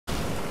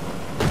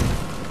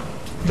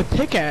The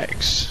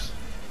pickaxe.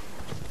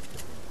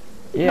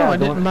 Yeah, No, I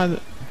didn't buy the...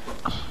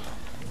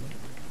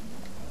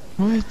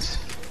 What?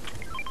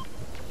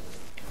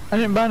 I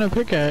didn't buy no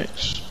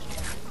pickaxe.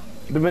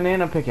 The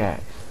banana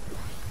pickaxe.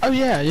 Oh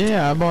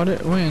yeah, I bought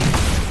it. When?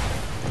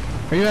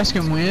 Are you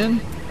asking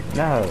when?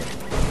 No.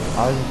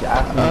 I was just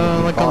asking if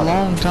you Like a bought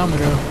long time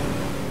ago.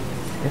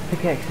 it. This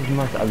pickaxe is the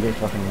most ugliest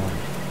fucking one.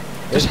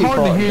 It's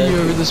hard to hear you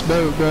over this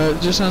boat, bro.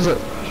 It just sounds like...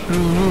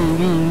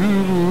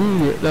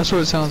 That's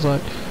what it sounds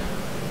like.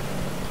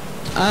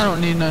 I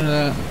don't need none of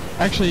that.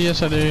 Actually,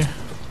 yes I do.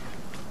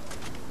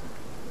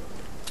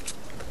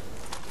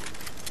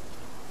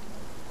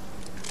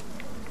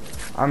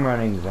 I'm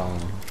running zone.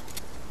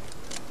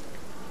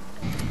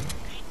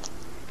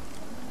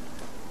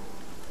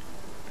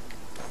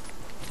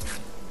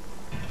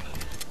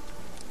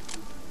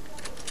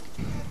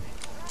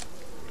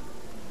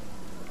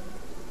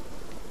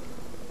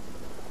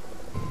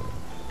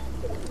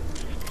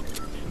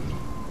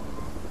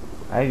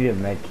 I have you a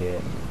med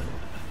kit.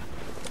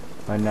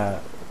 But no,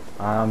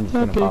 I'm just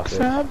gonna pop it.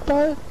 Fat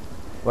butt.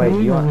 Wait,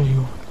 do you want?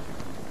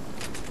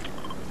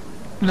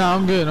 No,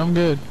 I'm good. I'm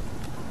good.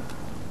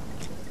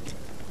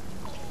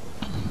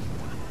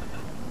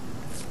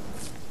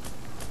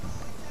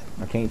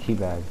 I can't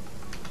teabag.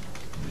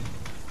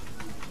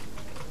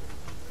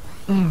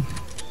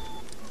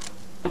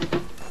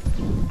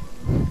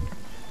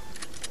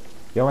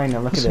 Yo, Aina,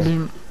 look at this.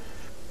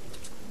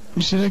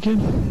 You see that kid?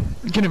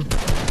 Get him.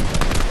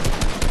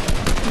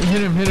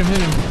 Hit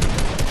him.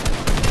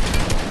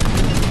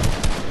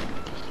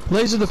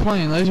 Laser the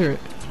plane, laser it.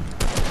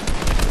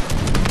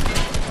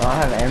 Oh, I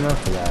have ammo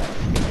for that.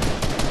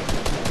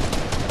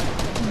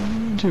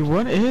 Dude,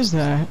 what is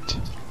that?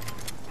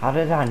 How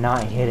did I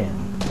not hit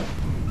him?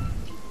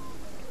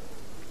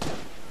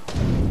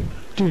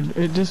 Dude,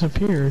 it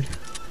disappeared.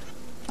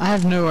 I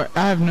have no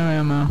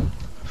ammo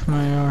for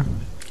my AR.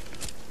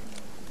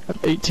 I have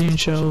 18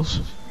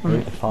 shells.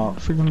 Here's the pump.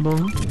 Freaking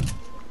bullet.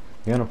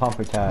 You want a pump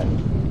or tag?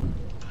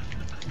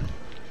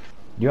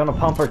 You want a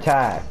pump or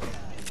tag?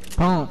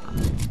 Pump.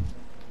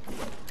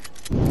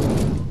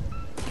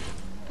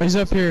 He's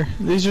up here.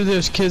 These are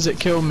those kids that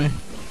killed me.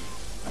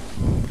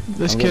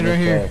 This kid right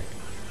here.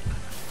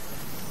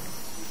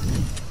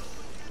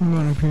 I'm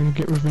going up here to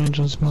get revenge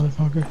on this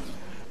motherfucker.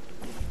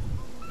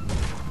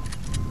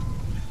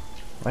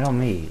 Wait on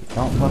me.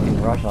 Don't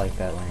fucking rush like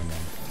that, Landon.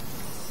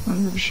 I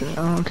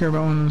don't care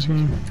about winning this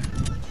game.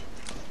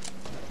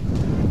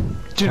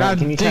 Dude, I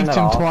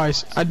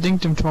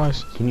dinked him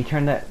twice. Can you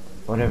turn that,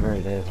 whatever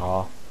it is,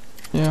 off?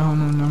 Yeah, hold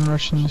on. I'm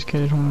rushing this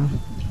kid. Hold on.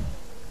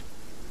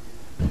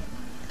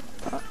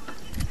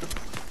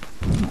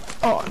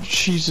 Oh,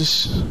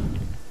 Jesus.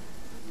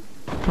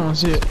 Come on,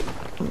 see it.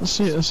 Let's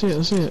see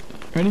it.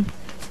 Ready?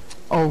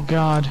 Oh,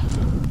 God.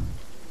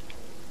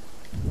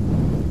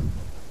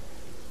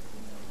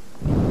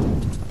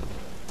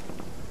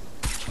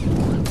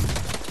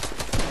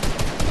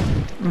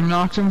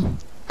 Knocked him.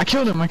 I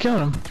killed him.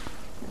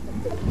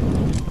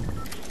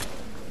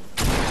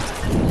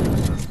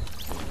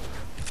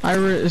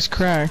 Ira is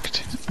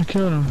cracked. I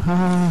killed him. Ha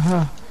ha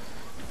ha.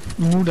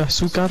 Muda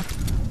sukar.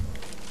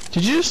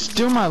 Did you just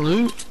steal my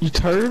loot, you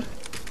turd?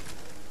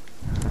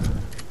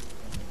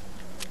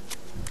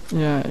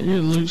 Yeah, your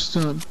loot's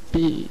gonna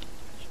be...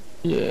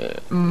 Yeah,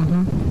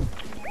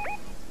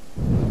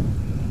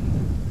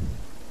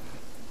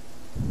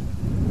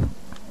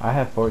 I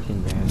have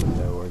 14 bands,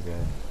 so we're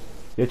good.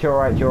 You're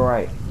to your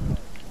right.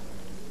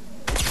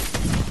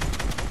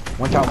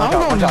 One shot. I'm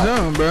on the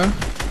zone, bro. I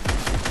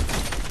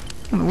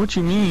don't know what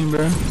you mean,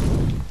 bro.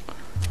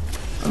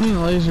 I need a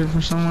laser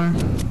for somewhere.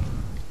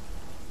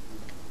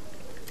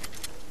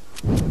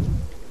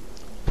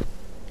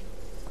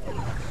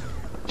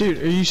 Dude,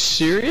 are you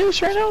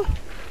serious right now?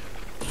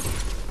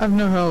 I have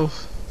no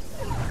health.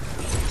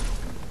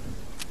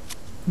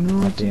 Know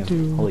what to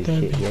do. Holy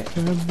shit, yeah.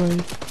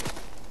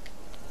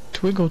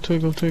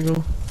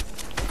 Twiggle.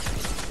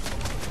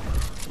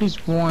 He's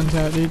one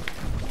tap, dude.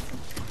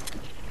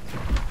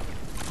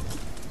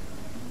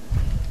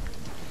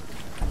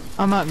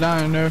 I'm not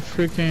dying, no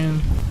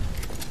freaking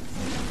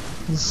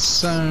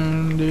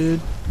zone,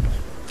 dude.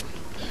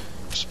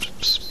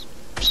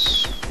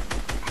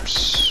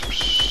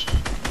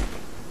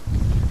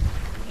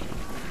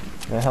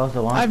 The hell's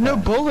the launch I have no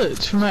pad?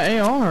 bullets for my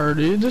AR,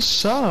 dude. This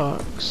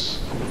sucks.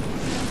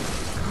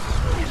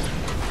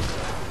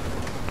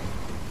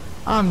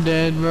 I'm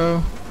dead,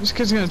 bro. This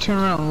kid's gonna turn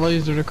around and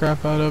laser the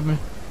crap out of me.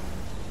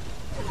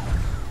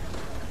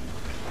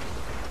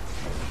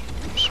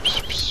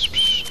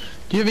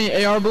 Do you have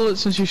any AR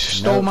bullets since you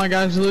stole my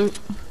guy's loot?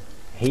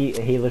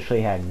 He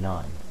literally had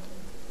none.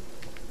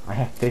 I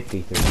have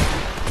 53.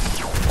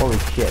 Holy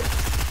shit.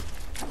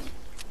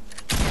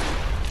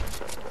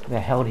 Where the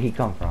hell did he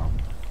come from?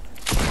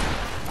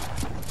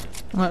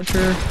 I'm not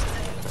sure.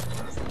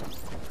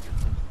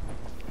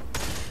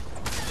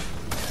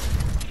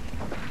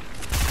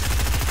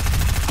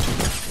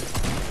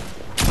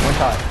 One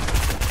shot.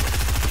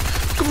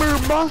 Come here,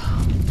 boy.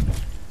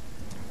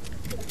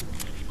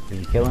 Did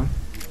you kill him?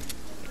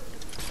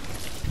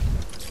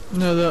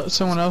 No,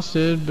 someone else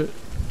did, but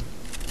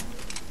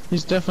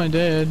he's definitely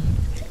dead.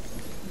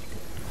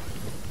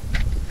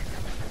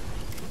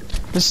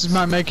 This is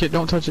my make it,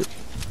 don't touch it.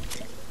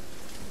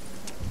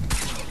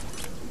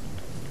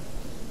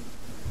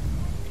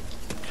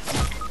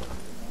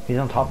 He's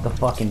on top of the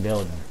fucking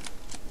building.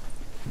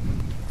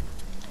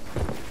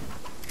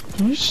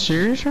 Are you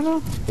serious right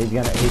now? He's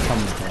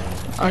coming to me.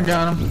 I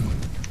got him.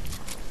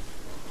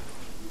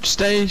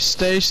 Stay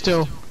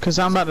still, cause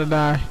I'm about to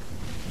die.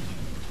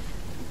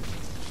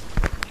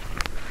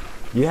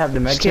 You have the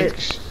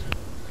medkit?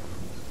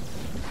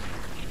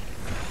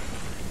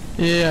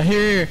 Yeah,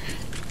 here.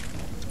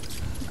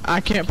 I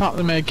can't pop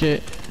the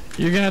medkit.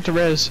 You're gonna have to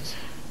res.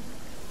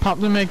 Pop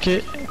the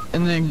medkit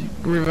and then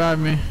revive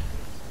me.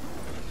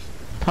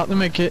 Pop the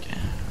medkit.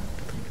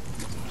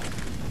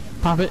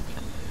 Pop it.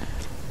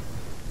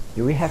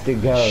 Do we have to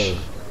go?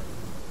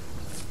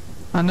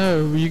 I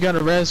know, you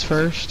gotta res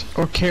first.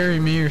 Or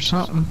carry me or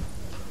something.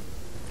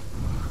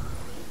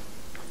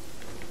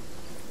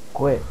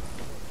 Quit.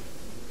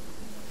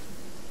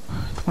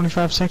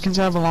 25 seconds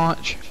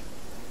avalanche.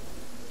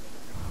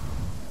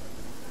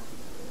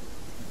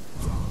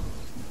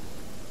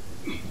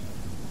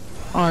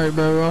 Alright,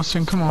 bro,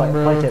 Austin, come on,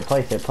 bro.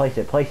 Place it.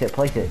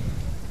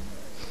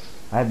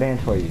 I have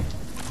bands for you.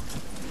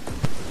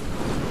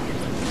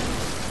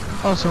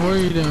 Austin, what are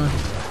you doing?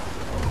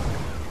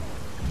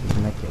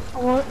 Make it.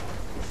 What?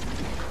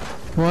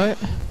 What?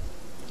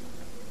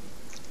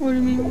 What do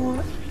you mean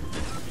what?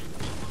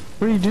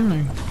 What are you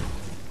doing?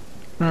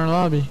 In our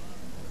lobby?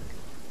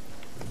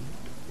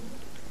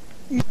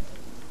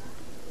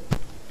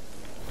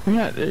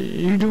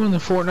 You doing the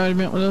Fortnite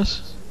event with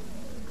us?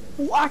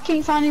 Well, I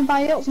can't find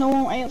anybody else. No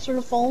one will answer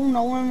the phone.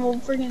 No one will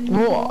freaking.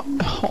 Well,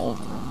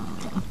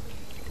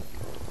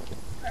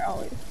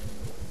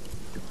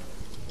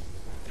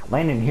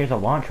 Landon, here's a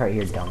launch right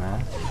here,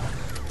 dumbass.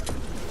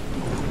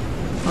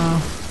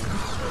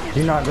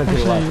 Do not go to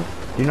the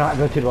left. Do not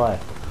go to the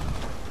left.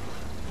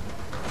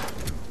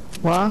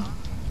 Why?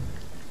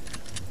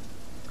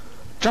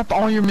 Drop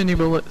all your mini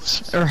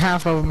bullets, or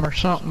half of them, or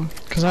something.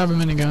 Cause I have a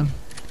minigun.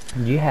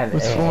 Do you have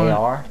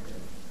AR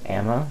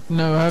ammo?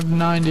 No, I have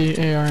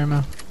 90 AR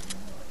ammo.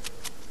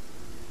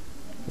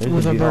 There's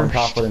With a a dude on burst.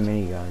 top with a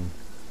minigun.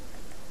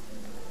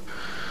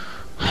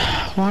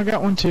 Well, I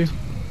got one too.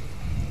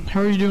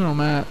 How are you doing on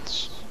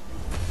mats?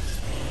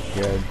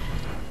 Good.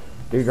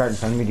 Dude right in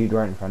front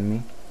of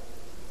me.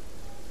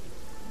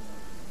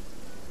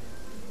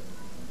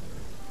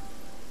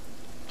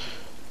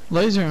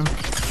 Laser him.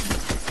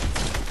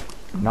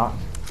 Not.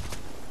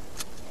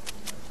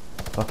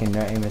 Fucking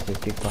no aim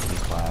assist, get fucking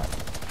clap.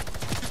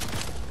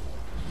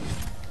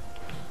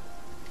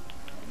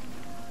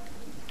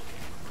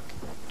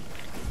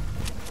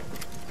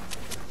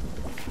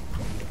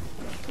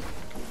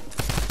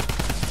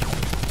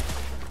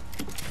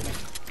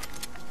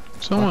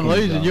 Someone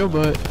lasered your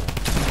butt.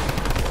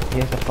 He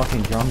has a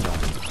fucking drum gun.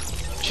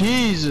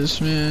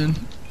 Jesus, man.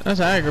 That's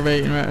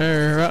aggravating right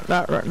there.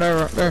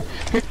 Right there.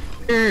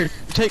 Here,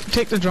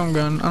 take the drum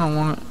gun. I don't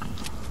want it.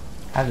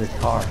 I have this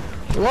car.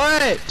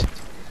 What?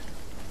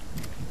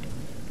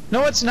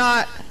 No, it's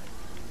not.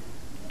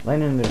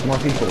 Landon, there's more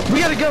people. We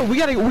gotta go. We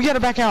gotta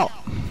back out.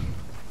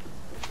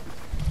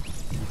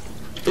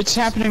 It's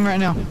happening right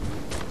now.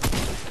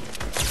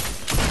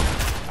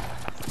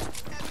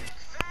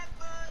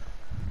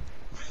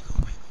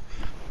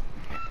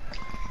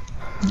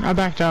 I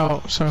backed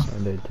out, so.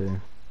 I did too.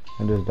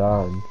 I just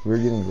died. We were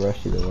getting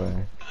rushed either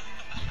way.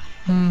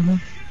 Mm-hmm.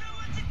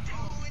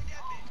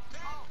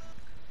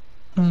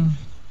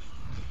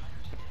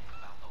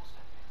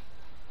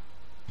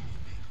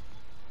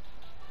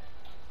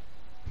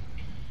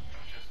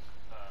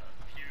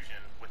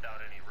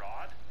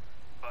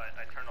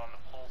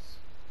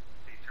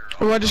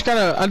 Oh, I just got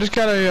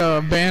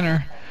a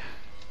banner.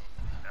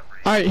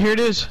 Alright, here it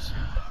is.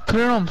 Put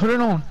it on.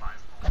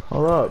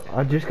 Hold up,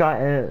 I just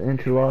got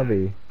into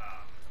lobby.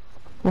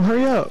 Well,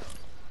 hurry up.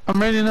 I'm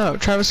rating up.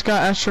 Travis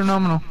Scott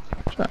Astronomical,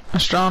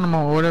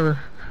 or whatever.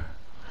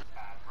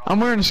 I'm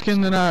wearing a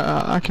skin that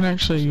I can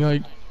actually,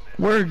 like,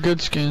 wear a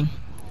good skin.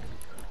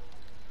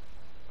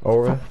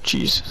 Aura?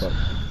 Jeez.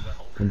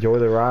 Enjoy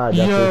the ride,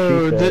 that's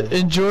what she said.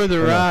 Enjoy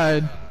the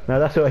ride. No,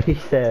 that's what he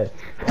said.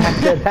 I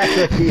said that's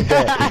what he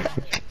said.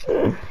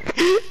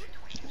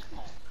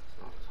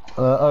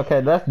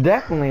 Okay, that's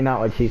definitely not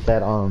what she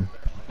said,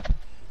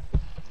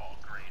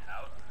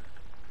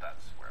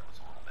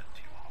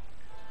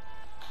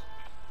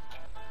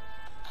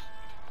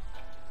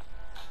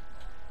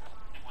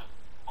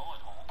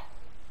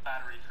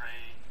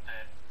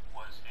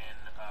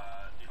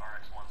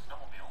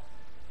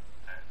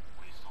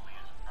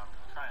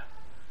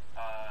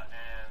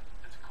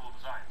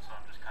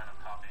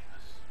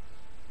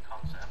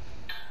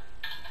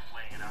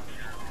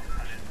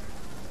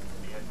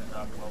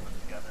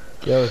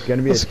 Yo, it's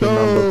gonna be a team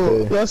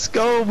number 2. Let's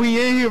go.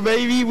 We in here,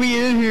 baby. We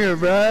in here,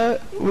 bruh.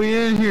 We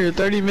in here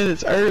 30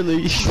 minutes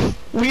early.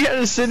 We had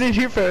to sit in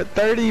here for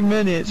 30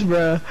 minutes,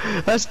 bruh.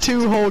 That's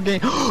 2 whole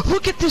games.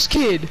 Look at this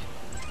kid.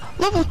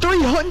 Level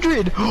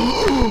 300.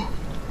 Oh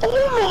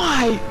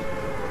my.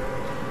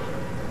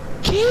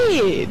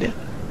 did.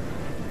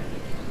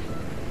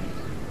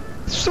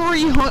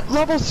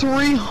 Level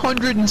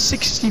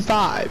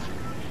 365.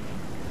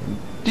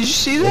 Did you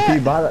see that?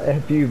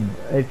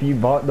 If you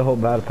bought the whole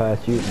battle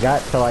pass, you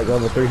got to like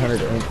over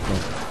 300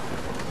 instant.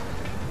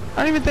 I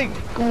don't even think.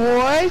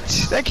 What?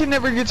 That kid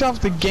never gets off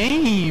the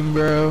game,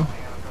 bro.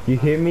 You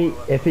hear me?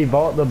 If he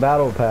bought the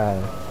battle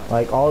pass,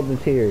 like all the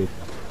tiers,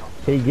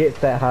 he gets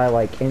that high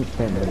like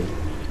instantly.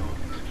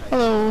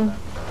 Hello.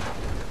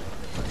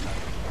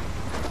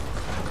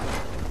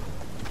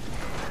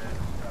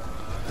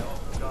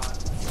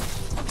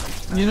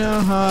 You know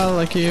how I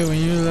like it when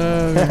you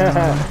love me.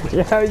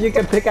 Yeah, you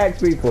can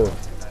pickaxe people.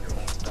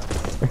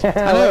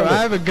 I know,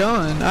 I have a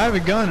gun. I have a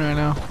gun right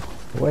now.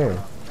 Where?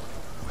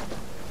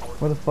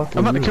 Where the fuck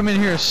I'm are about you? to come in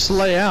here and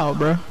slay out,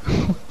 bro.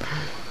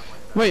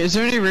 Wait, is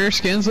there any rare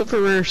skins? Look for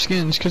rare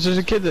skins, because there's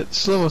a kid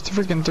that's level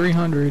freaking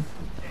 300.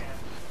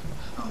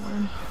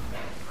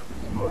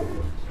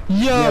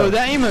 Yo,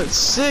 that emote's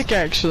sick,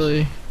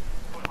 actually.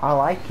 I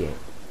like it.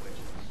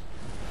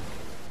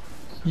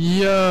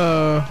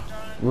 Yo.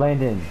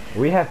 Landon,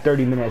 we have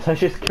 30 minutes. Let's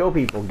just kill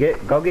people.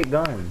 Go get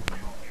guns.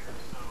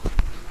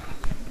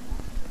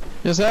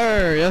 Yes,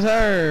 sir. Yes,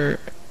 sir.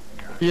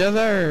 Yes,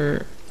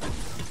 sir.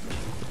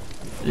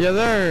 Yes,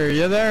 sir.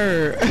 Yes,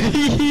 sir.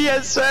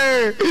 Yes,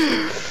 sir.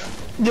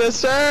 Yes,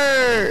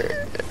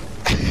 sir.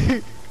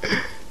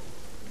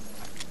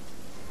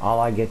 All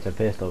I get's a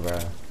pistol, bro.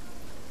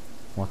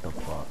 What the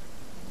fuck?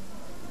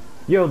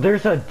 Yo,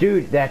 there's a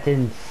dude that's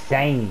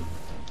insane.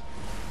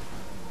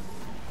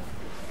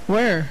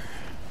 Where?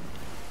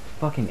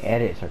 Fucking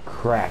edits are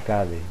crack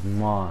out of his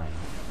mind.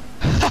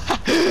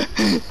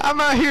 I'm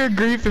out here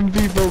griefing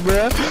people,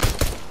 bro.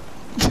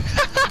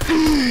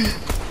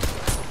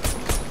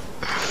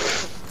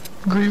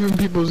 Grieving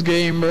people's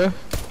game, bro.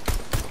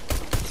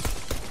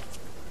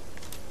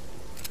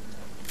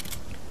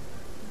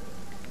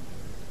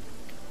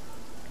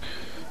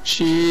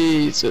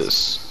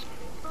 Jesus.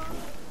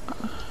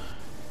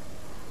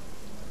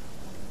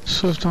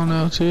 Swift on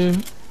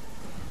L2.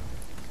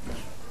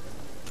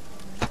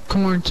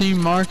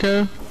 Quarantine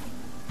Marco.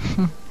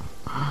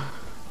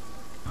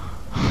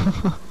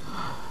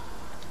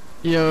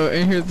 Yo,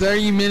 in here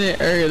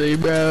 30-minute early,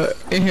 bro.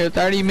 In here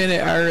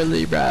 30-minute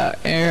early, bro.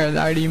 In here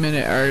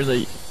 30-minute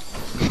early.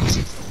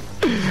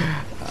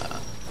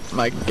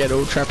 My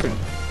ghetto talking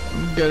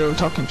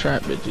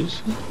trap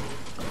bitches.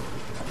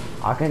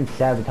 I can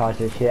sabotage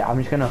this shit. I'm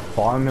just gonna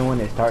farm it when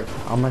it starts.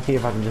 I'm gonna see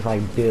if I can just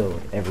like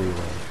build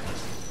everywhere.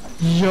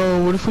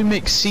 Yo, what if we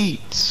make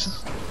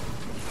seats?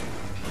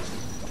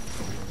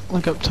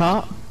 Like up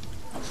top?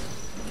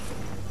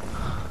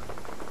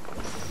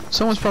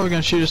 Someone's probably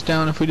gonna shoot us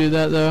down if we do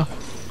that though,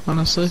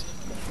 honestly.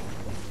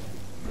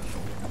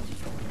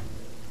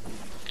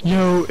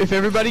 Yo, if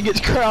everybody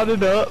gets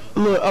crowded up,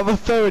 look, I'm gonna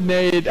throw a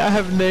nade. I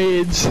have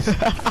nades.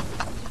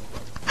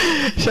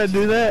 Should I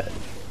do that?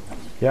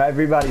 Yeah,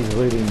 everybody's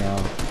looting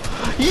now.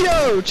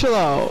 Yo, chill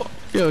out.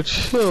 Yo,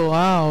 chill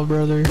out,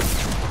 brother.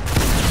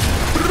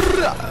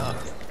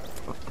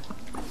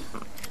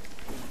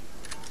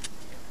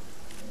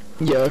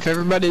 Yo, if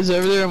everybody's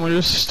over there, I'm gonna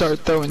just start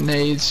throwing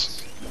nades.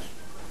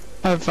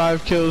 I have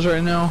 5 kills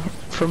right now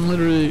from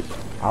literally.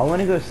 I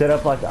wanna go set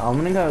up like, I'm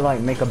gonna go like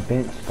make a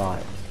bench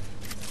spot.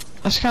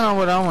 That's kind of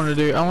what I want to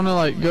do. I want to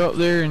like go up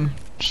there and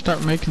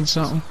start making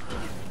something.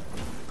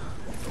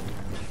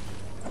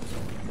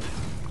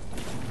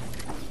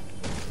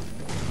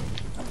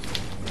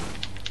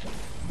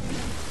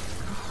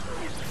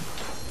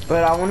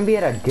 But I wanna be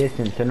at a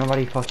distance so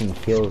nobody fucking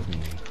kills me.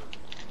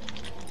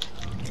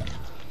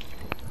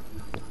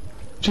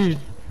 Dude.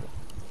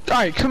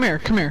 Alright, come here,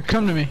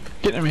 come to me.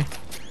 Get to me.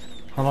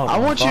 Hold on, I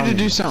want you to farming.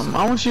 do something.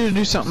 I want you to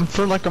do something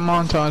for like a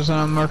montage that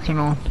I'm working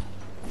on.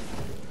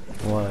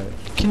 What?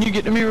 Can you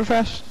get to me real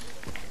fast?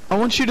 I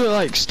want you to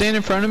like stand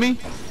in front of me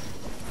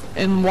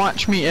and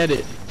watch me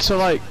edit. So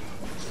like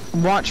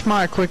watch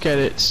my quick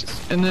edits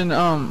and then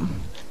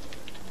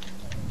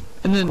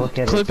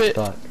clip it.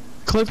 Stuck.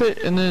 Clip it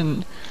and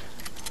then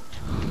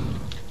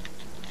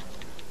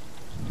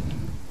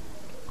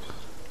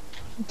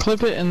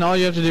clip it, and all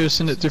you have to do is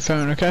send it through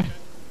phone, okay?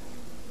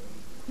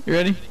 You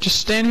ready? Just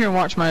stand here and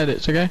watch my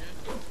edits, okay?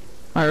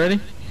 Alright,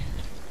 ready?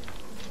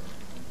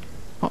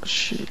 Oh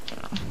shit.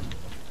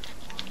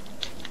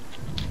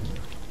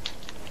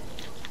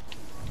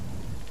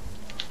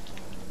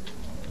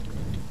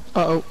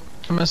 Uh-oh,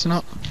 I'm messing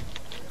up.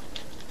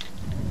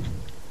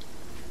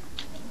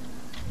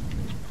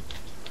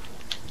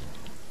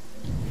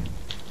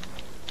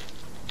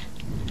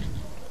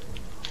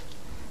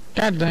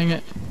 God dang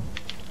it.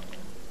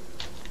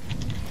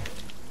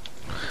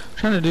 I'm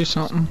trying to do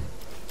something.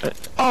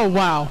 Oh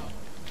wow.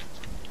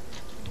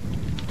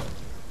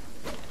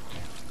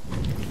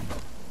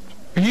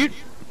 Are you?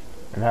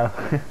 No.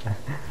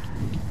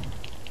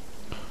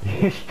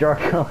 You're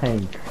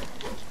struggling.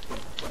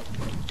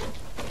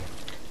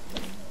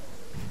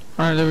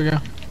 Alright, there we go.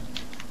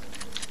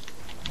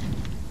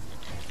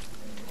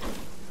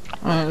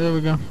 Alright, there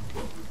we go.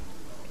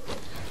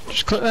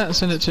 Just click that and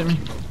send it to me.